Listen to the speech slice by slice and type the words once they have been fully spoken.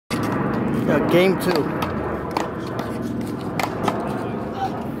Game 2.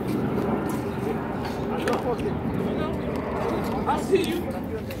 I see you.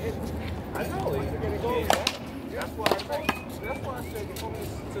 I know. That's why I said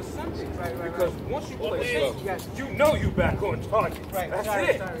to something. Because once you play, you know you back on target. That's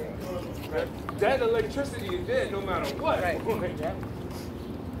it. That electricity is there no matter what.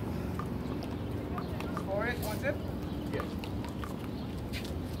 Score it, 1-zip? Yes.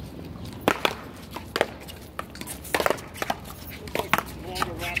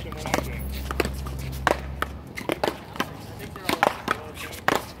 Longer wrap than what I did.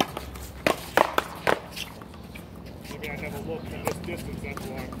 Maybe I never looked from this distance, that's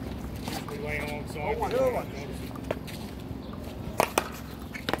why. Usually laying alongside. I don't notice it.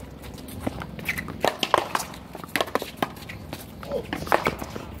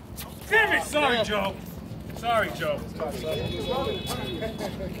 Damn it! Sorry, Joe. Sorry, Joe.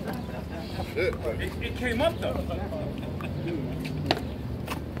 It came up though.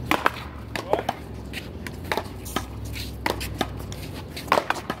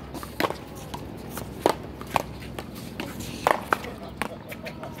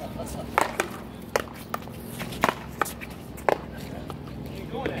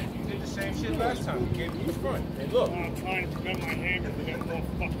 Last time we gave you the front. Hey, look. I'm trying to prevent my hammer from getting all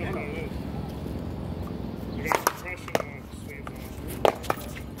fucked up on this. I got compression on the sleeves on.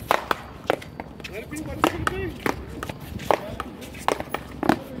 Let it be what it's going to be.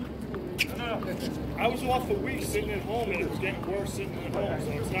 No. I was off for weeks sitting at home and it was getting worse sitting at home.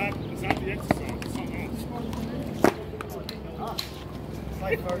 So it's not the exercise, it's something else.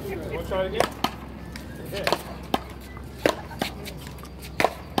 Want to try it again? Yeah.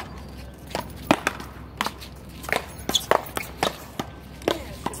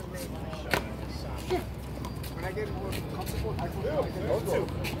 When I get more comfortable, I go Go to.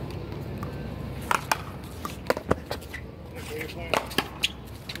 Where you playing?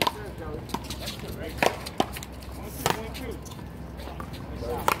 That's good, right? 1-2.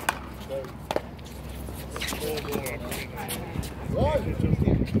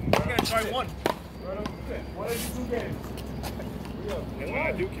 We're going to try one. What did you do again? And when I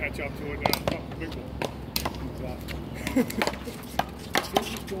do catch up to it, now I'm fucking big one.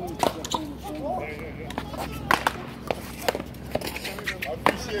 I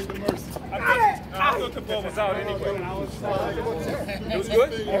appreciate the mercy. I thought the ball was out anyway. It was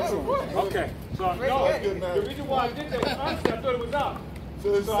good? Okay. So, no, the reason why I did that was honestly, I thought it was out. So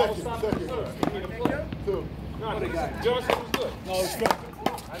it's So I was stopping second. the first. Give me the play. Two. No, Johnson was good. No, it's good.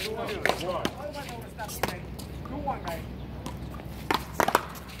 I knew I was hard. 2-1, guys.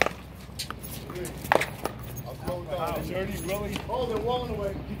 I'm going down. Dirty Willie. Oh, they're walling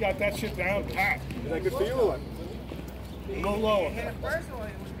away. He got that shit down pat. Is that good for you or what? A little lower. Hit it first or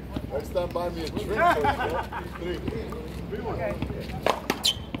it was before? Next time, buy me a drink first, bro. 3. Okay.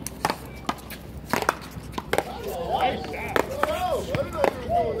 Like that. Oh, I didn't know you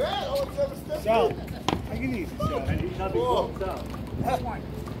were doing that. I was never stepped So, in. I can eat this, Oh. 1.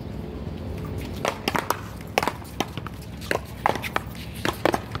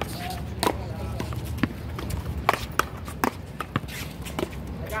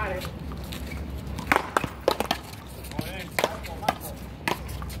 I got it.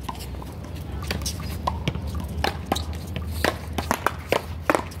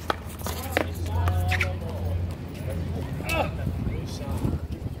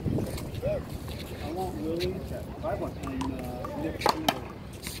 I want Willie. I want Nick.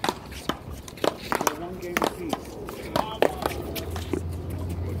 One game apiece.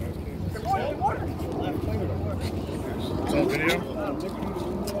 It's on video?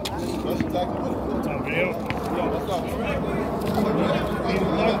 That's exactly what it was. It's on video? Yeah, that's not true. Need a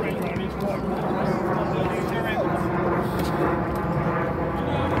blood pressure on each one.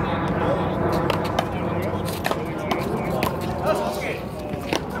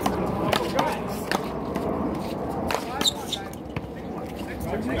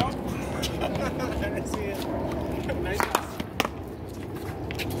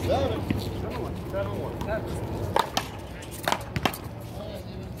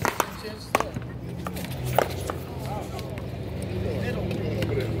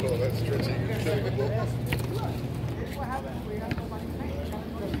 That's stretching.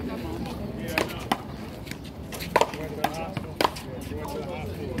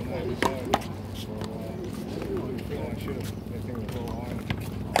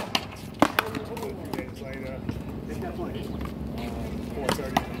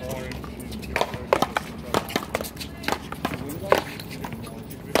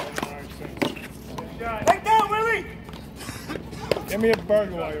 Give me a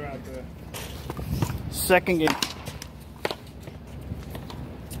burger while you're out there. second game.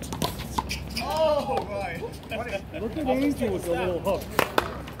 Oh, right. Look at Angel with the little hook.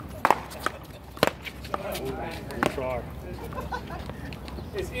 Try.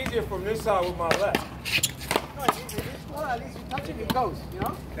 It's easier from this side with my left. No, at least you touch it, it goes, you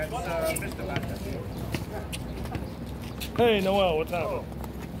know? That's Mr. Left. Hey, Noel, what's happening?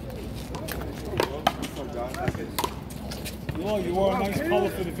 Noel, you wore a nice color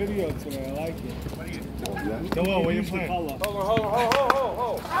for the video today. I like it. Noel, where you playing? Hold on. Oh,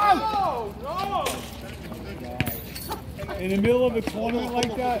 no! In the middle of a tournament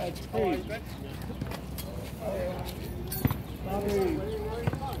like that, that's crazy.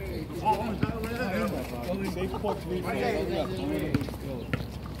 They caught 3 players.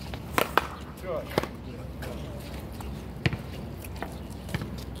 Sure.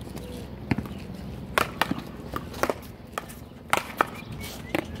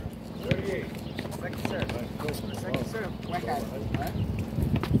 Second serve. Whack at it. All right?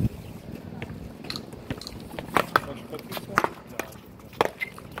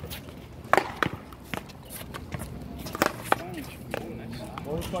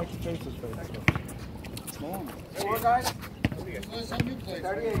 Hey, what, guys? Last time you played,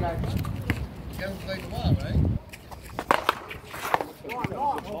 38, guys. you haven't played in a while, right?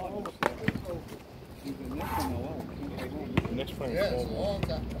 Next friend. Yeah, it's a long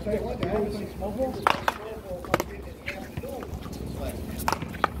time. You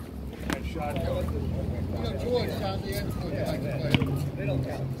know, George down the end would like to play. They don't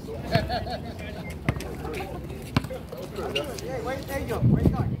count. Hey, wait, there you go. Where you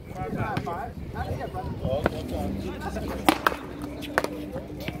going? 5. Not yet, brother.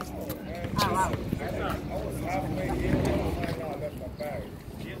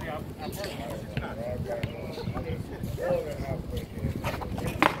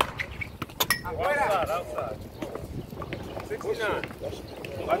 Out. Outside. 69.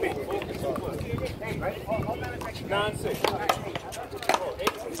 I mean, focus on one. Hey, right? Hold on a second. 9-6.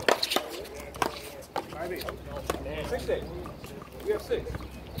 6-8. We have 6.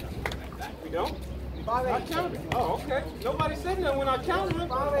 We don't? 5-8. I counted. Oh, okay. Nobody said that when I counted them.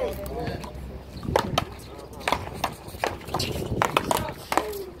 5-8.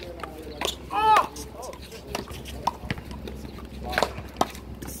 Oh!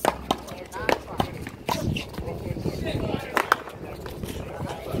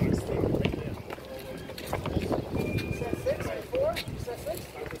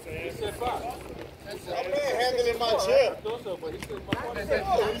 Handling my chair.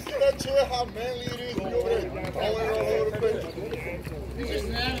 Oh, you see that chair, how manly it is? You over there, all over the place. He's just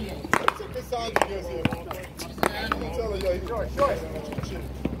an animal. Check this sound you guys here. He's an animal. Tell her, yo, he's short.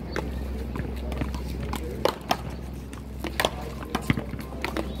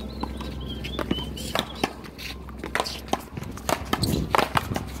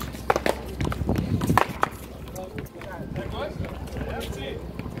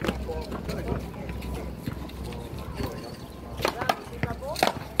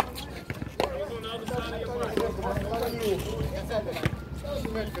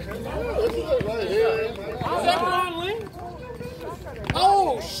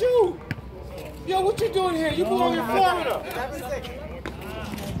 Oh, shoot! Yo, what you doing here? You belong in Florida. 7-6.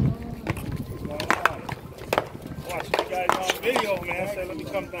 Watching you guys on video, man. Said, let me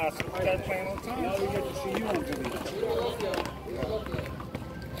come down. So you guys playing on time. Now we get to see you on video.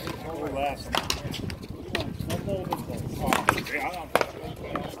 Oh, last one. What ball this ball? Oh, yeah, I don't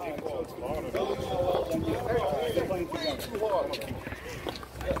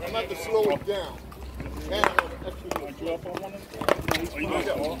I'm going to slow it down. you up on one of them? Oh, you know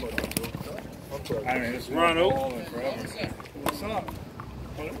that. I mean, it's Ronald. What's up?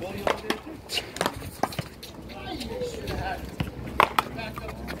 What ball you over there, too?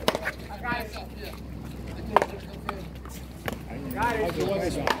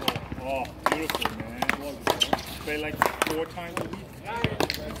 Oh, beautiful, man. Play like 4 times a week.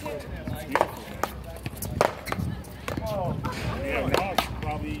 Beautiful, man. Yeah, now it's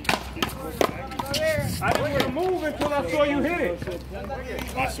probably I didn't want to move until I saw you hit it.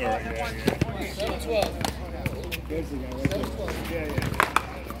 I saw it, yeah. 7-12. There's the guy right there. Yeah.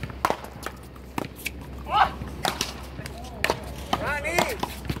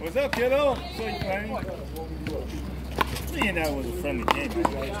 What's up, kiddo? So you playing? Me and that was a friendly game. I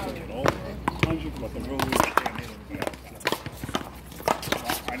always took it over. But the rule is you can't hit anybody.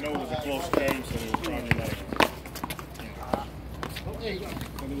 I know it was a close game, so it was probably like,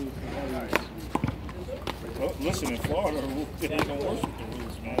 well, listen, in Florida, it ain't no worse with the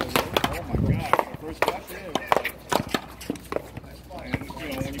rules, man. Oh my God, when I first got there, it was like, and, you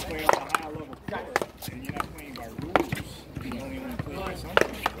know, when you play on a high level court, and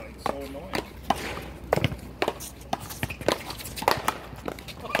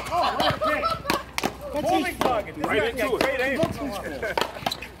target. Right into it. Great aim.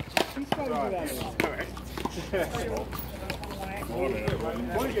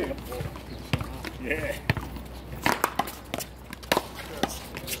 Yeah.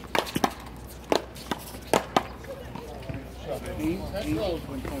 Angel's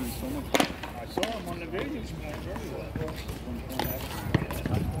been playing so much. I saw him on the video.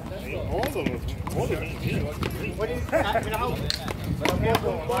 All of them. All of them. What is that?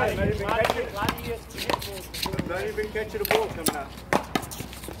 Not even catching the ball coming out.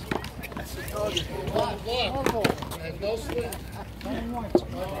 Look. There's no swing.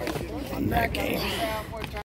 On that game.